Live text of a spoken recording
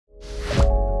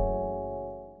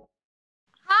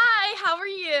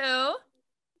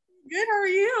Good. How are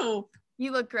you?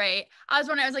 You look great. I was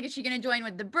wondering, I was like, is she going to join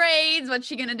with the braids? What's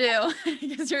she going to do?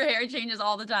 Because your hair changes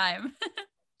all the time.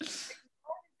 What's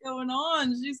going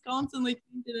on? She's constantly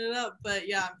changing it up. But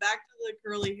yeah, I'm back to the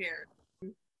curly hair.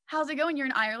 How's it going? You're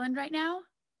in Ireland right now?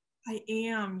 I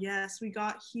am. Yes. We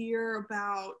got here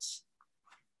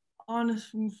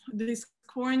these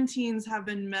quarantines have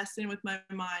been messing with my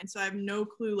mind. So I have no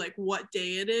clue like what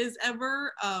day it is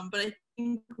ever. But I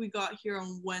think we got here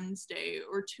on Wednesday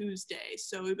or Tuesday.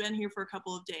 So we've been here for a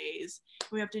couple of days.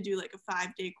 We have to do like a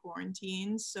 5-day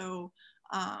quarantine. So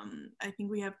I think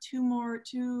we have a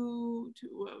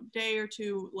day or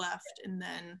two left, and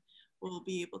then we'll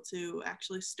be able to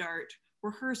actually start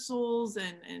rehearsals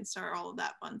and start all of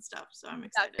that fun stuff. So I'm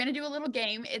excited. We're going to do a little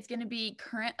game. It's going to be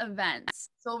current events.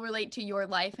 So it'll relate to your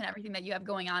life and everything that you have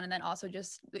going on, and then also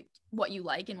just what you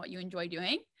like and what you enjoy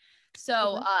doing.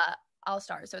 So I'll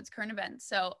start. So it's current events.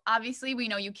 So obviously we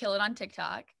know you kill it on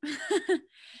TikTok.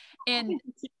 And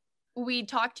we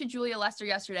talked to Julia Lester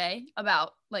yesterday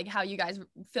about like how you guys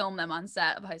film them on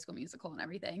set of High School Musical and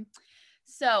everything.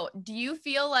 So do you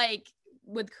feel like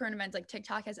with current events, like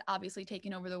TikTok has obviously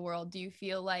taken over the world, do you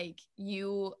feel like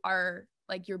you are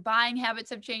like your buying habits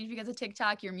have changed because of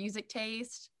TikTok, your music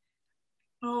taste?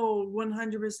 Oh,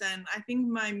 100%. I think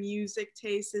my music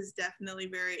taste is definitely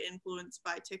very influenced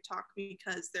by TikTok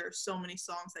because there are so many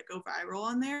songs that go viral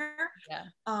on there. Yeah.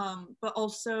 But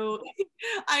also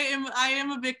I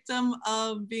am a victim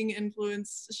of being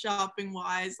influenced shopping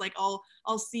wise. Like I'll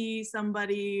see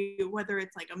somebody, whether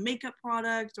it's like a makeup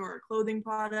product or a clothing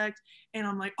product, and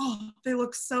I'm like, oh, they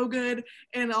look so good.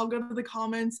 And I'll go to the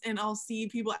comments and I'll see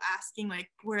people asking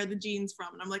like, where are the jeans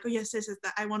from? And I'm like, oh yes,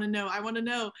 that I want to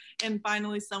know. And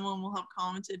finally someone will have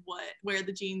commented where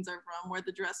the jeans are from, where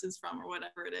the dress is from, or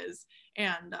whatever it is.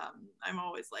 And I'm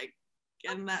always like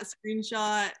getting that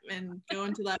screenshot and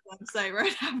going to that website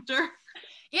right after.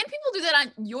 And people do that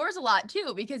on yours a lot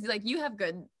too, because like you have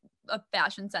good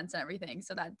fashion sense and everything.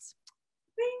 So that's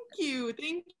Thank you.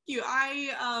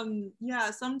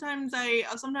 Sometimes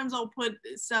I'll put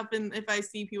stuff in. If I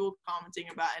see people commenting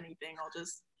about anything,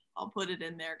 I'll put it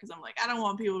in there because I'm like, I don't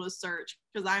want people to search,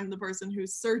 because I'm the person who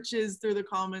searches through the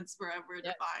comments forever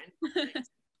to find things.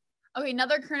 Okay,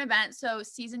 another current event. So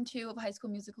season 2 of High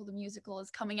School Musical, the musical, is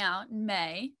coming out in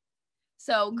May.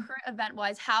 So current event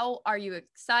wise, how are you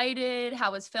excited?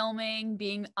 How was filming,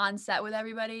 being on set with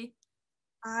everybody?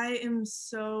 I am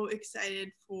so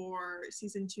excited for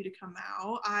season 2 to come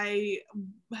out. I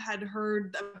had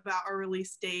heard about our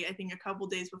release date, I think a couple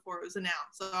days before it was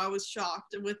announced. So I was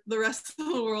shocked with the rest of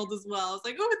the world as well. I was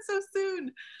like, oh, it's so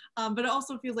soon. But it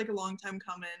also feels like a long time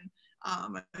coming.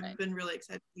 I've been really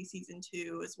excited to see season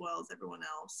 2 as well as everyone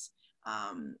else.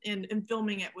 And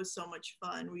filming it was so much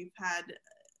fun. We've had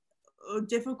a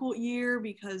difficult year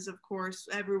because of course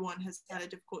everyone has had a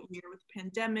difficult year with the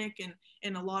pandemic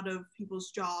and a lot of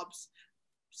people's jobs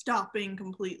stopping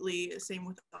completely, same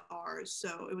with ours.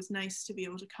 So it was nice to be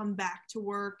able to come back to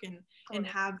work and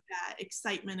have that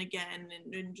excitement again,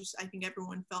 and just I think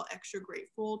everyone felt extra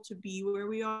grateful to be where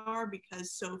we are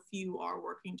because so few are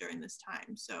working during this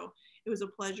time. So it was a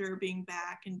pleasure being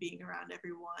back and being around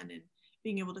everyone and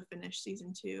being able to finish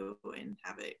season 2 and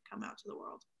have it come out to the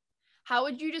world. How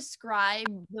would you describe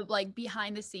the like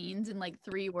behind the scenes in like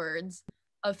 3 words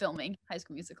of filming High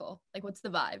School Musical? Like what's the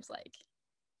vibes like?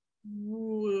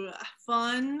 Ooh,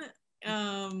 fun,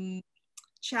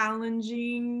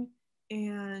 challenging,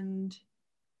 and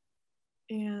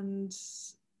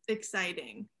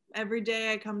exciting. Every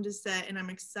day I come to set and I'm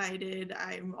excited.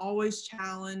 I'm always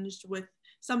challenged with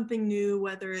something new,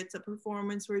 whether it's a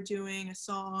performance we're doing, a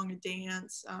song, a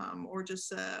dance, or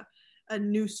just a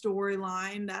new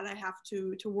storyline that I have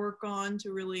to work on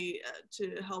to really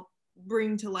to help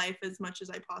bring to life as much as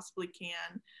I possibly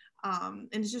can. And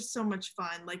it's just so much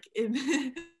fun. Like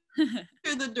if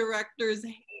the directors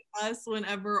hate us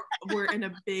whenever we're in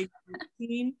a big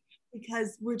scene,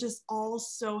 because we're just all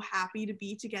so happy to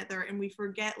be together and we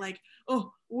forget like,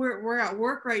 oh, we're at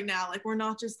work right now. Like we're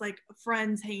not just like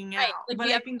friends hanging out. Like, but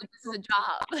I think this is a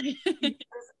job. It's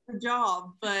a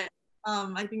job, but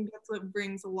I think that's what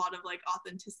brings a lot of like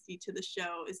authenticity to the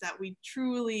show, is that we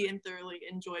truly and thoroughly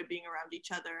enjoy being around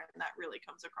each other, and that really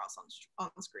comes across on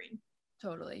the screen.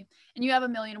 Totally. And you have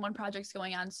 1,000,001 projects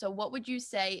going on. So what would you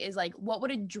say is like, what would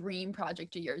a dream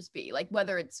project of yours be? Like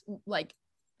whether it's like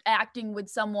acting with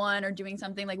someone or doing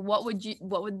something, like what would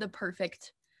the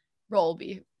perfect role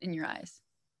be in your eyes?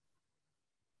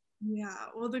 Yeah,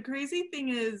 well, the crazy thing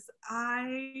is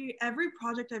every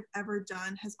project I've ever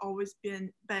done has always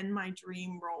been my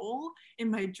dream role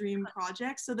in my dream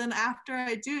project. So then after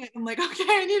I do it, I'm like, okay,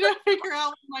 I need to figure out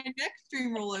what my next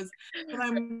dream role is. But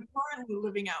I'm currently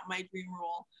living out my dream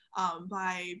role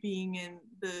by being in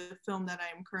the film that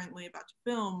I'm currently about to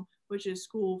film, which is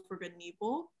School for Good and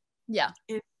Evil. Yeah.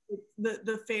 It's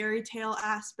the fairy tale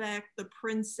aspect, the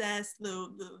princess,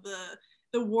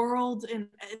 the world and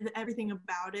everything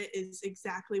about it is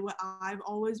exactly what I've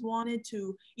always wanted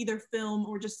to either film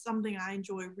or just something I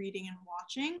enjoy reading and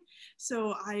watching.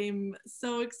 So I'm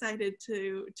so excited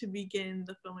to begin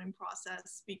the filming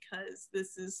process because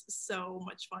this is so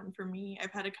much fun for me.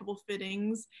 I've had a couple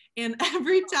fittings, and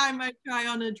every time I try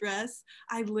on a dress,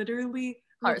 I literally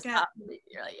look at.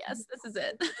 You're like, yes, this is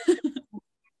it.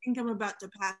 Think I'm about to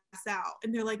pass out,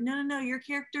 and they're like, no, your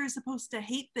character is supposed to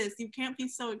hate this, you can't be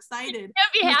so excited, you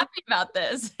can't be happy about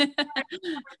this.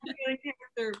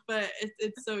 but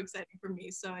it's so exciting for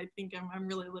me. So I think I'm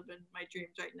really living my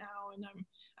dreams right now, and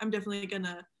I'm definitely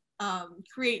gonna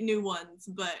create new ones,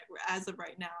 but as of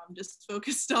right now I'm just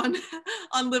focused on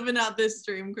living out this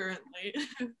dream currently.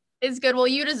 It's good. Well,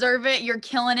 you deserve it. You're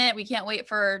killing it. We can't wait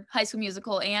for High School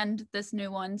Musical and this new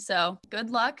one. So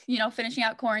good luck, finishing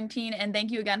out quarantine. And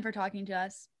thank you again for talking to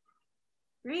us.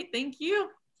 Great. Thank you.